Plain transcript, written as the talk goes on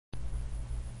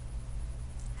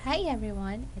Hi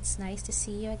everyone, it's nice to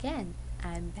see you again.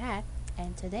 I'm back,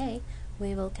 and today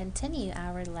we will continue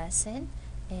our lesson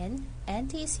in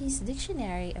NTC's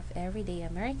Dictionary of Everyday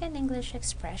American English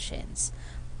Expressions,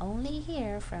 only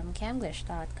here from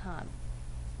Camglish.com.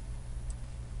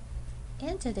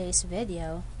 In today's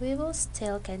video, we will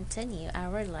still continue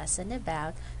our lesson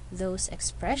about those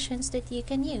expressions that you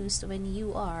can use when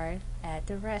you are at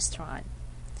the restaurant.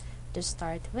 To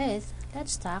start with,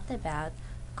 let's talk about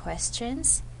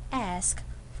questions asked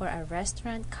for a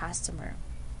restaurant customer.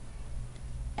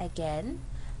 Again,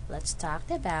 let's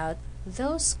talk about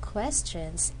those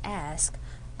questions asked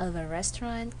of a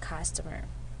restaurant customer.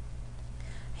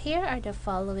 Here are the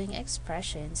following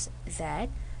expressions that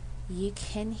you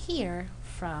can hear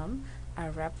from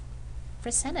a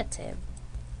representative.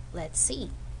 Let's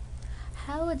see.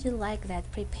 How would you like that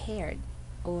prepared?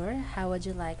 Or how would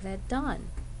you like that done?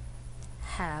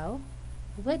 How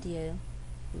would you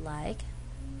like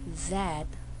that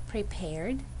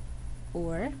prepared?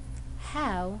 Or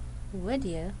how would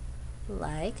you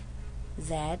like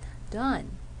that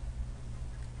done?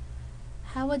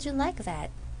 How would you like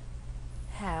that?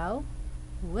 How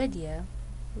would you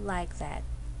like that?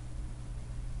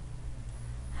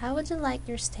 How would you like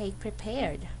your steak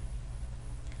prepared?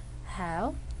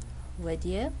 How would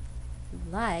you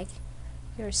like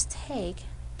your steak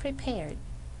prepared?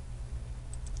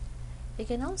 You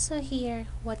can also hear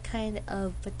what kind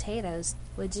of potatoes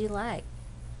would you like?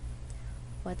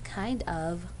 What kind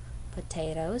of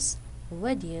potatoes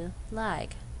would you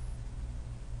like?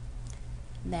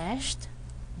 Mashed,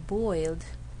 boiled,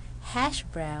 hash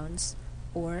browns,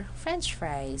 or French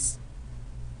fries?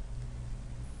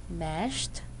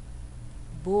 Mashed,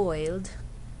 boiled,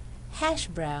 hash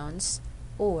browns,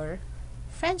 or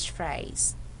French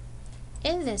fries.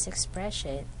 In this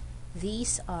expression,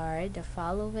 these are the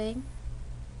following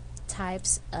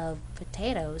types of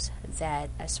potatoes that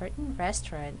a certain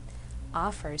restaurant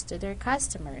offers to their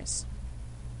customers.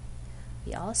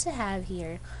 We also have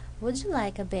here, would you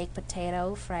like a baked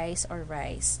potato, fries, or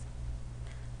rice?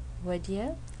 Would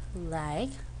you like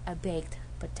a baked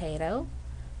potato,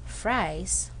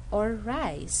 fries, or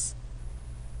rice?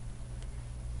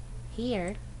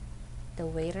 Here, the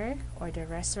waiter or the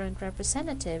restaurant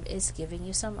representative is giving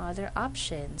you some other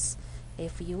options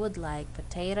if you would like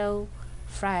potato,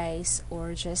 fries,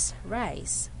 or just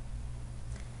rice.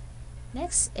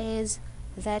 Next is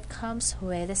that comes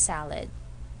with a salad.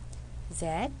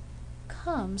 That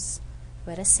comes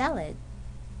with a salad.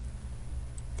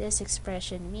 This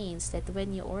expression means that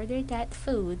when you order that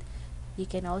food, you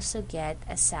can also get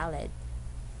a salad.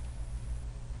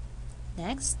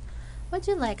 Next, would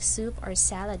you like soup or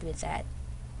salad with that?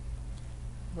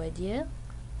 Would you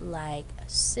like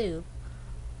soup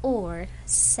or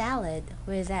salad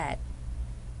with that?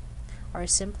 Or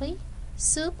simply,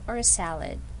 soup or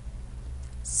salad?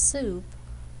 Soup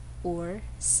or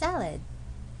salad?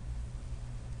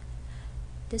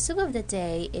 The soup of the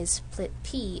day is split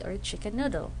pea or chicken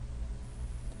noodle.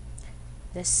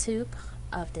 The soup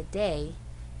of the day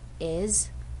is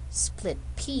split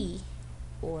pea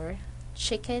or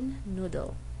chicken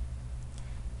noodle.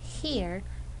 Here,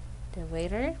 the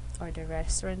waiter or the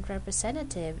restaurant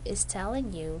representative is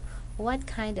telling you what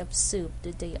kind of soup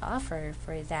do they offer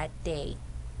for that day.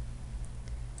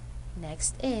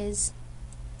 Next is,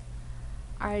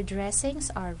 our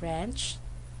dressings are ranch,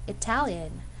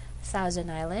 Italian, Thousand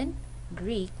Island,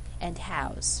 Greek, and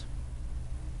house.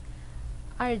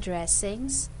 Our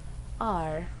dressings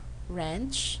are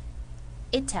ranch,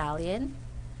 Italian,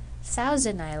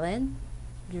 Thousand Island,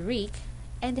 Greek,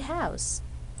 and house.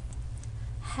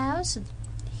 House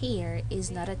here is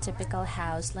not a typical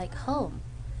house like home.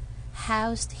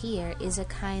 Housed here is a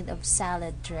kind of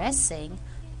salad dressing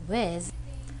with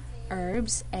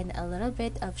herbs and a little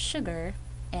bit of sugar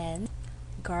and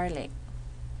garlic.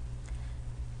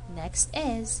 Next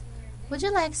is, would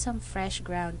you like some fresh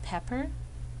ground pepper?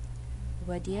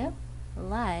 Would you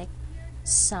like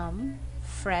some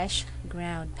fresh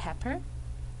ground pepper?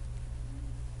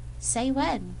 Say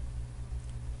when.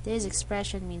 This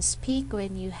expression means speak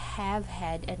when you have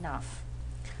had enough,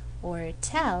 or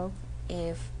tell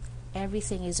if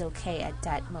everything is okay at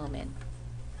that moment.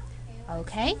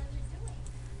 Okay?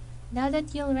 Now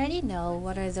that you already know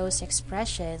what are those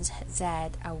expressions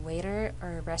that a waiter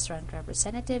or a restaurant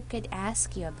representative could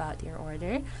ask you about your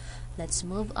order, let's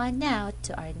move on now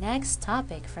to our next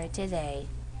topic for today.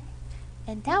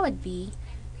 And that would be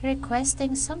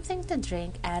requesting something to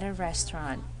drink at a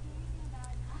restaurant.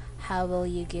 How will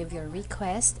you give your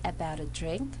request about a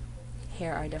drink?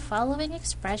 Here are the following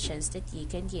expressions that you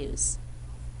can use.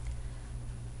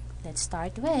 Let's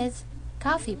start with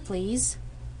coffee, please.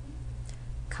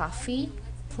 coffee,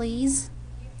 please?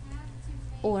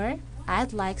 Or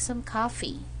I'd like some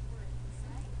coffee.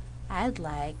 I'd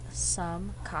like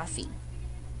some coffee.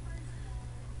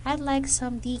 I'd like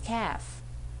some decaf.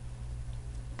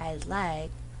 I'd like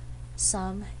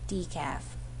some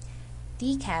decaf.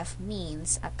 Decaf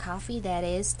means a coffee that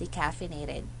is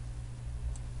decaffeinated.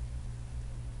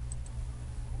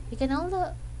 You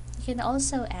can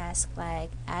also ask like,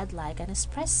 I'd like an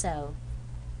espresso.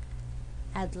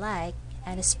 I'd like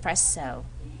an espresso.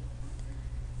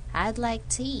 I'd like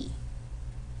tea.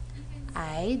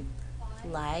 I'd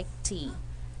like tea.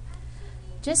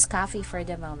 Just coffee for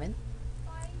the moment.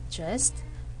 Just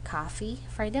coffee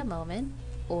for the moment,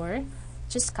 or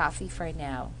just coffee for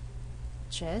now.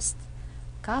 Just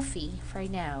coffee for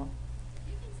now.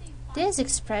 This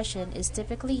expression is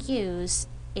typically used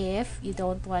if you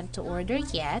don't want to order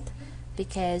yet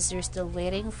because you're still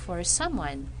waiting for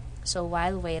someone. So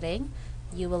while waiting,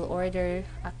 you will order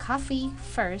a coffee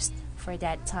first for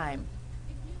that time.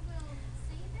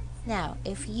 Now,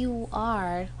 if you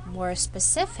are more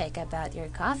specific about your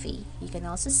coffee, you can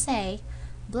also say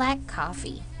black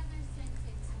coffee.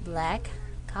 Black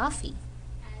coffee.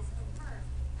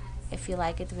 If you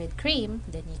like it with cream,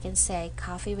 then you can say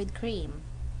coffee with cream.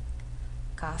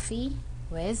 Coffee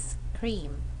with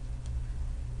cream.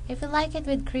 If you like it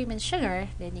with cream and sugar,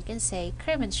 then you can say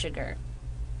cream and sugar.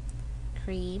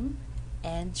 Cream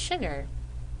and sugar.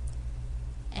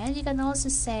 And you can also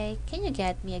say, can you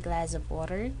get me a glass of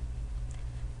water?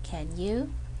 Can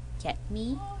you get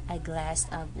me a glass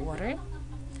of water?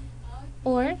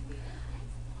 Or,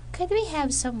 could we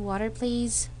have some water,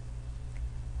 please?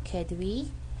 Could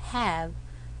we have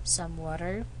some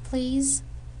water, please?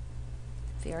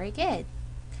 Very good.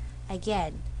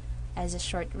 Again, as a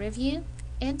short review,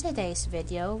 in today's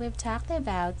video, we've talked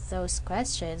about those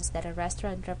questions that a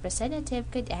restaurant representative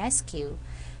could ask you.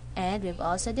 And we've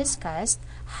also discussed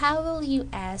how will you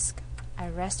ask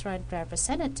a restaurant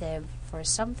representative for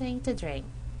something to drink.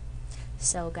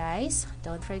 So guys,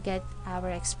 don't forget our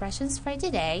expressions for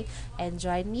today and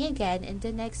join me again in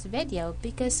the next video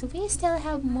because we still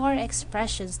have more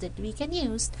expressions that we can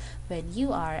use when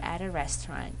you are at a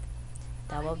restaurant.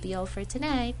 That will be all for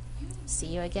tonight. See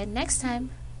you again next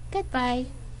time. Goodbye.